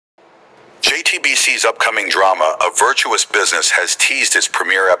JTBC's upcoming drama, A Virtuous Business, has teased its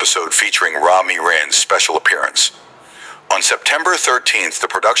premiere episode featuring Rami Ran's special appearance. On September 13th, the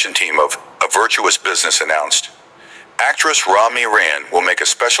production team of A Virtuous Business announced, actress Rami Ran will make a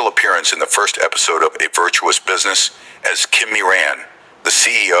special appearance in the first episode of A Virtuous Business as Kimmy Ran, the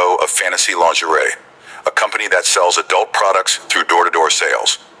CEO of Fantasy Lingerie, a company that sells adult products through door-to-door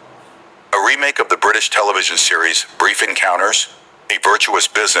sales. A remake of the British television series Brief Encounters, A Virtuous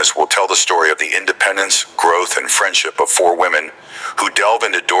Business will tell the story of the independence, growth, and friendship of four women who delve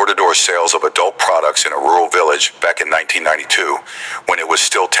into door-to-door sales of adult products in a rural village back in 1992, when it was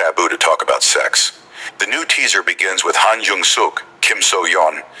still taboo to talk about sex. The new teaser begins with Han Jung-suk, Kim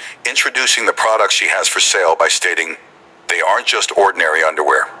So-yeon, introducing the products she has for sale by stating, "They aren't just ordinary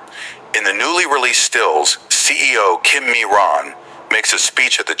underwear." In the newly released stills, CEO Kim Mi-ran makes a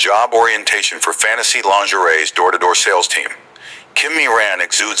speech at the job orientation for Fantasy Lingerie's door-to-door sales team. Kim Mi-ran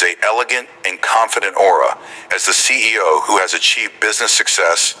exudes an elegant and confident aura as the CEO who has achieved business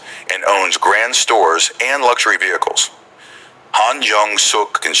success and owns grand stores and luxury vehicles. Han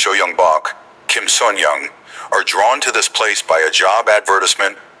Jung-suk and Seo Young-bok, Kim Sun-young, are drawn to this place by a job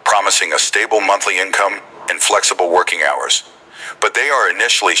advertisement promising a stable monthly income and flexible working hours. But they are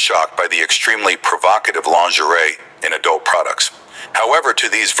initially shocked by the extremely provocative lingerie and adult products. However, to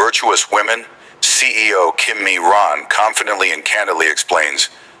these virtuous women, CEO Kim Mi-ran confidently and candidly explains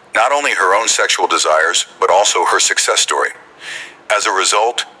not only her own sexual desires, but also her success story. As a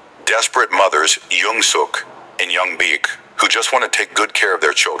result, desperate mothers Jung-suk and Young-beek, who just want to take good care of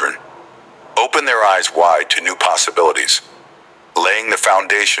their children, open their eyes wide to new possibilities, laying the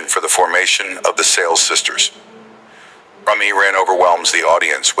foundation for the formation of the Sales Sisters. Rami Ran overwhelms the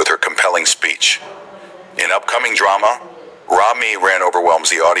audience with her compelling speech. In upcoming drama, Rami Ran overwhelms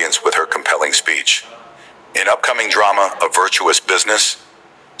the audience with her compelling speech. In upcoming drama, A Virtuous Business,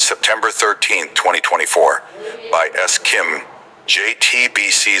 September 13th, 2024, by S. Kim,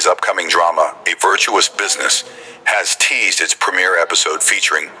 JTBC's upcoming drama, A Virtuous Business, has teased its premiere episode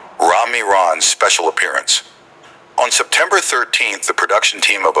featuring Rami Ran's special appearance. On September 13th, the production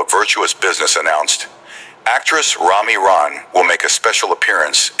team of A Virtuous Business announced, actress Rami Ran will make a special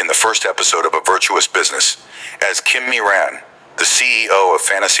appearance in the first episode of A Virtuous Business as Kim Mi-ran, the CEO of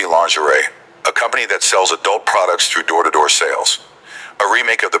Fantasy Lingerie, a company that sells adult products through door-to-door sales. A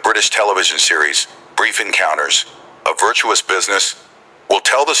remake of the British television series Brief Encounters, A Virtuous Business, will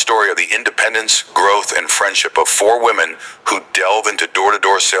tell the story of the independence, growth, and friendship of four women who delve into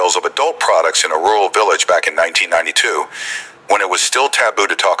door-to-door sales of adult products in a rural village back in 1992, when it was still taboo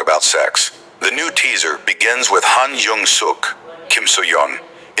to talk about sex. The new teaser begins with Han Jung-suk, Kim So-yeon,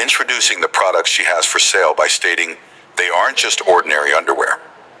 introducing the products she has for sale by stating, "They aren't just ordinary underwear."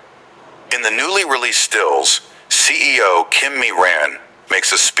 In the newly released stills, CEO Kim Mi-ran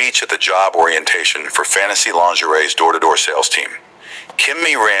makes a speech at the job orientation for Fantasy Lingerie's door-to-door sales team. Kim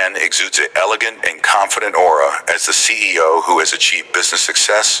Mi-ran exudes an elegant and confident aura as the CEO who has achieved business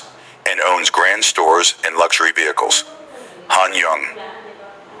success and owns grand stores and luxury vehicles. Han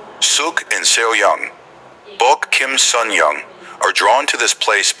Jung-suk and Seo Young-bok, Kim Sun-young, are drawn to this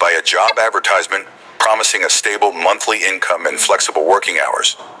place by a job advertisement promising a stable monthly income and flexible working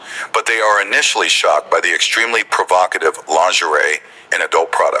hours. But they are initially shocked by the extremely provocative lingerie and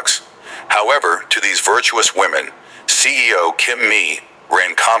adult products. However, to these virtuous women, CEO Kim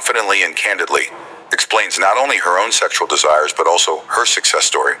Mi-ran confidently and candidly explains not only her own sexual desires, but also her success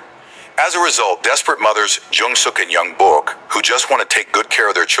story. As a result, desperate mothers Jung-suk and Young-bok, who just want to take good care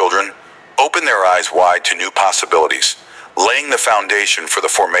of their children, open their eyes wide to new possibilities, laying the foundation for the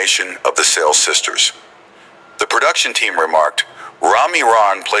formation of the Sales Sisters. The production team remarked, Rami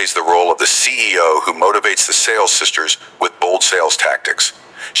Ran plays the role of the CEO who motivates the Sales Sisters with bold sales tactics.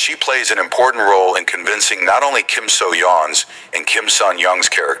 She plays an important role in convincing not only Kim So-yeon's and Kim Sun-young's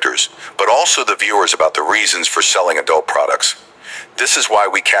characters, but also the viewers about the reasons for selling adult products. This is why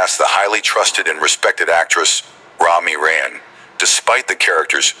we cast the highly trusted and respected actress Rami Ran, despite the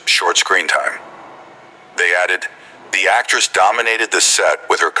character's short screen time. They added, the actress dominated the set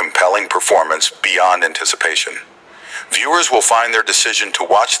with her compelling performance beyond anticipation. Viewers will find their decision to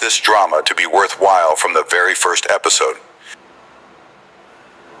watch this drama to be worthwhile from the very first episode.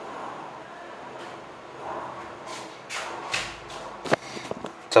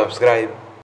 Subscribe.